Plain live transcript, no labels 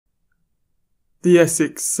The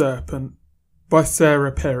Essex Serpent by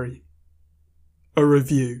Sarah Perry. A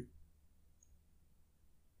review.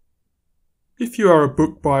 If you are a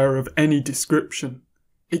book buyer of any description,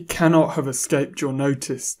 it cannot have escaped your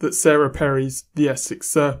notice that Sarah Perry's The Essex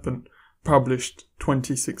Serpent, published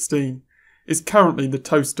 2016, is currently the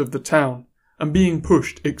toast of the town and being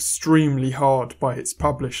pushed extremely hard by its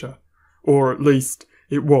publisher, or at least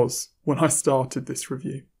it was when I started this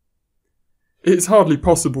review. It is hardly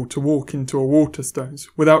possible to walk into a Waterstones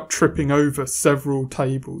without tripping over several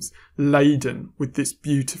tables laden with this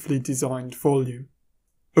beautifully designed volume.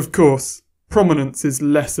 Of course, prominence is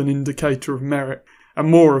less an indicator of merit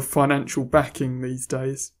and more of financial backing these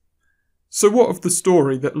days. So what of the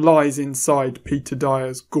story that lies inside Peter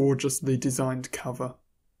Dyer's gorgeously designed cover?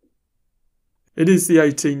 It is the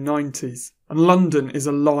 1890s, and London is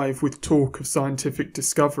alive with talk of scientific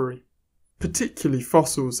discovery, particularly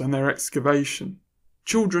fossils and their excavation.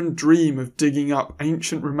 Children dream of digging up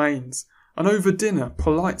ancient remains, and over dinner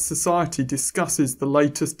polite society discusses the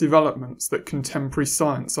latest developments that contemporary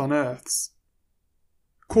science unearths.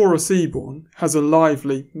 Cora Seaborn has a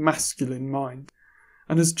lively, masculine mind,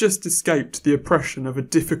 and has just escaped the oppression of a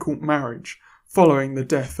difficult marriage following the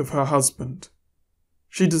death of her husband.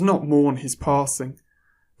 She does not mourn his passing,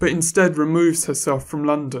 but instead removes herself from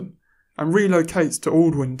London and relocates to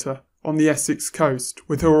Aldwinter on the Essex coast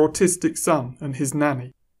with her autistic son and his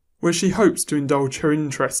nanny, where she hopes to indulge her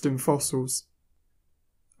interest in fossils.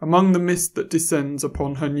 Among the mist that descends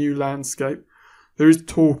upon her new landscape, there is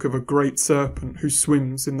talk of a great serpent who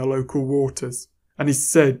swims in the local waters and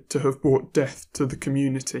is said to have brought death to the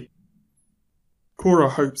community. Cora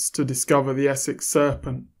hopes to discover the Essex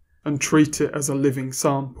Serpent and treat it as a living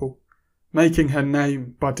sample, making her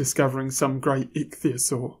name by discovering some great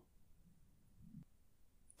ichthyosaur.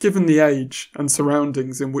 Given the age and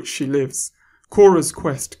surroundings in which she lives, Cora's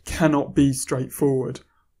quest cannot be straightforward,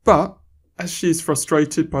 but, as she is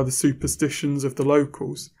frustrated by the superstitions of the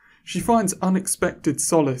locals, she finds unexpected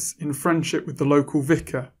solace in friendship with the local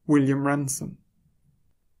vicar, William Ransom.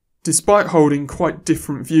 Despite holding quite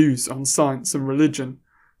different views on science and religion,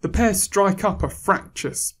 the pair strike up a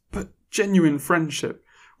fractious but genuine friendship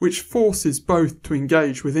which forces both to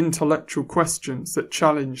engage with intellectual questions that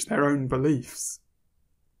challenge their own beliefs.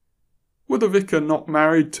 Were the vicar not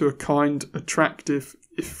married to a kind, attractive,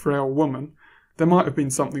 if frail woman, there might have been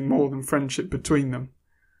something more than friendship between them,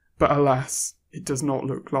 but alas, it does not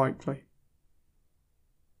look likely.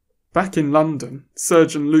 Back in London,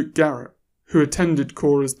 Surgeon Luke Garrett, who attended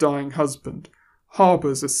Cora's dying husband,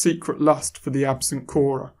 harbours a secret lust for the absent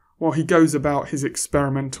Cora while he goes about his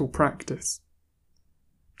experimental practice.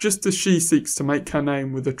 Just as she seeks to make her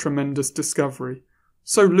name with a tremendous discovery,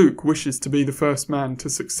 so Luke wishes to be the first man to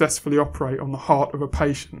successfully operate on the heart of a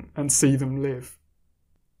patient and see them live.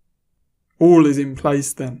 All is in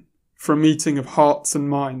place then, for a meeting of hearts and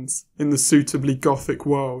minds in the suitably gothic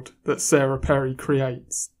world that Sarah Perry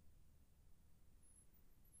creates.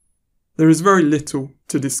 There is very little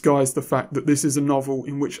to disguise the fact that this is a novel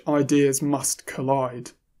in which ideas must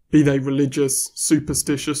collide, be they religious,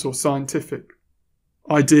 superstitious or scientific.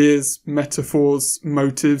 Ideas, metaphors,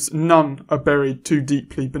 motives, none are buried too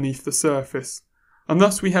deeply beneath the surface, and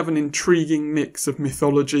thus we have an intriguing mix of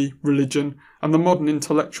mythology, religion, and the modern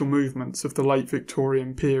intellectual movements of the late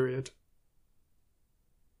Victorian period.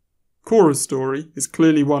 Cora's story is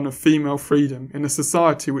clearly one of female freedom in a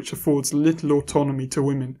society which affords little autonomy to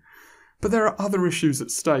women, but there are other issues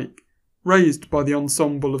at stake, raised by the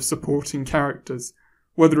ensemble of supporting characters,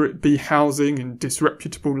 whether it be housing and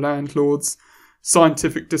disreputable landlords,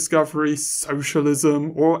 scientific discovery,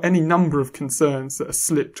 socialism, or any number of concerns that are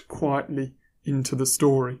slipped quietly into the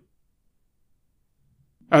story.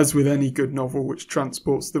 As with any good novel which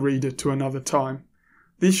transports the reader to another time,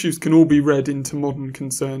 the issues can all be read into modern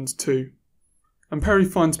concerns too, and Perry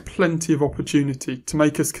finds plenty of opportunity to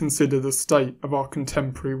make us consider the state of our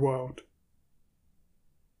contemporary world.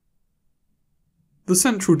 The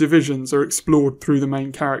central divisions are explored through the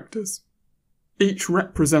main characters. Each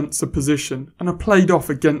represents a position and are played off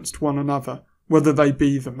against one another, whether they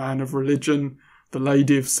be the man of religion, the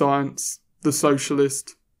lady of science, the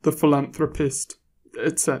socialist, the philanthropist,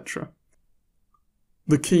 etc.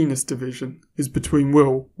 The keenest division is between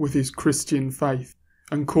Will with his Christian faith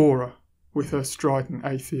and Cora with her strident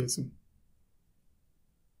atheism.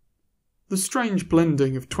 The strange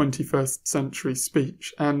blending of 21st century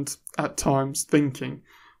speech and, at times, thinking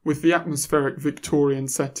with the atmospheric Victorian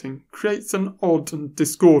setting creates an odd and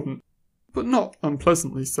discordant, but not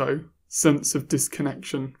unpleasantly so, sense of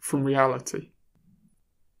disconnection from reality.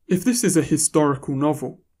 If this is a historical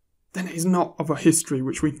novel, then it is not of a history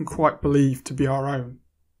which we can quite believe to be our own.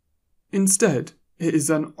 Instead, it is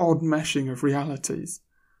an odd meshing of realities,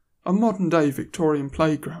 a modern-day Victorian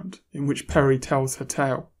playground in which Perry tells her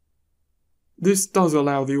tale. This does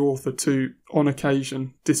allow the author to, on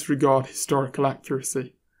occasion, disregard historical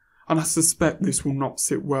accuracy, and I suspect this will not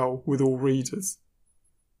sit well with all readers.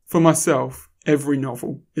 For myself, every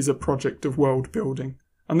novel is a project of world building,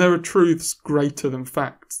 and there are truths greater than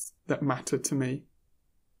facts that matter to me.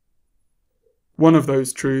 One of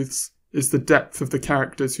those truths is the depth of the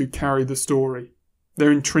characters who carry the story,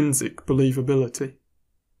 their intrinsic believability.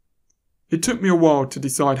 It took me a while to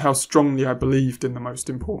decide how strongly I believed in the most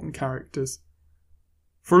important characters.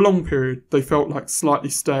 For a long period, they felt like slightly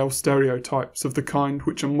stale stereotypes of the kind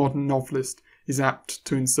which a modern novelist is apt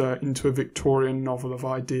to insert into a Victorian novel of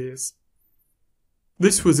ideas.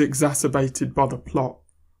 This was exacerbated by the plot,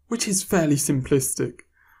 which is fairly simplistic,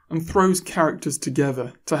 and throws characters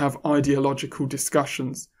together to have ideological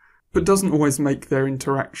discussions, but doesn't always make their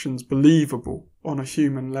interactions believable on a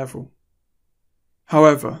human level.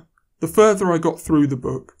 However, the further I got through the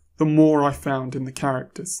book, the more I found in the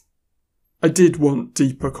characters. I did want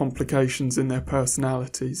deeper complications in their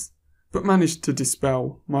personalities, but managed to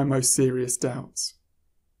dispel my most serious doubts.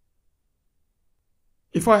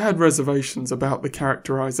 If I had reservations about the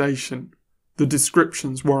characterisation, the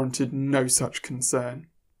descriptions warranted no such concern.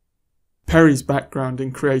 Perry's background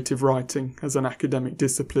in creative writing as an academic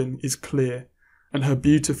discipline is clear, and her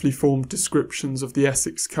beautifully formed descriptions of the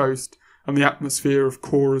Essex coast and the atmosphere of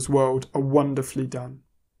Cora's world are wonderfully done.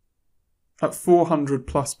 At 400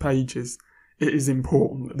 plus pages, it is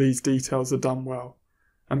important that these details are done well,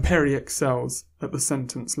 and Perry excels at the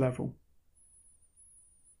sentence level.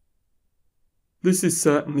 This is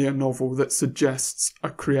certainly a novel that suggests a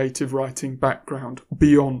creative writing background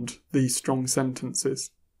beyond these strong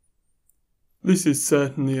sentences.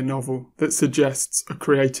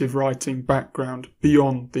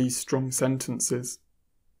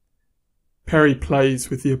 Perry plays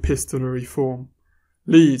with the epistolary form,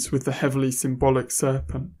 leads with the heavily symbolic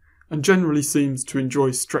serpent, and generally seems to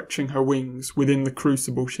enjoy stretching her wings within the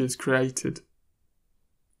crucible she has created.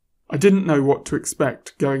 I didn't know what to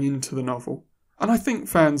expect going into the novel, and I think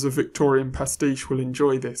fans of Victorian pastiche will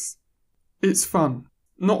enjoy this. It's fun,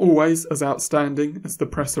 not always as outstanding as the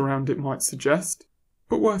press around it might suggest,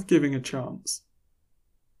 but worth giving a chance.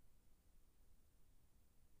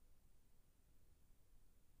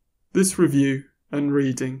 This review and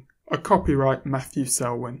reading are copyright Matthew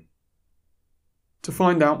Selwyn. To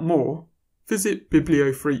find out more, visit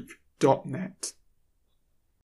bibliofreak.net.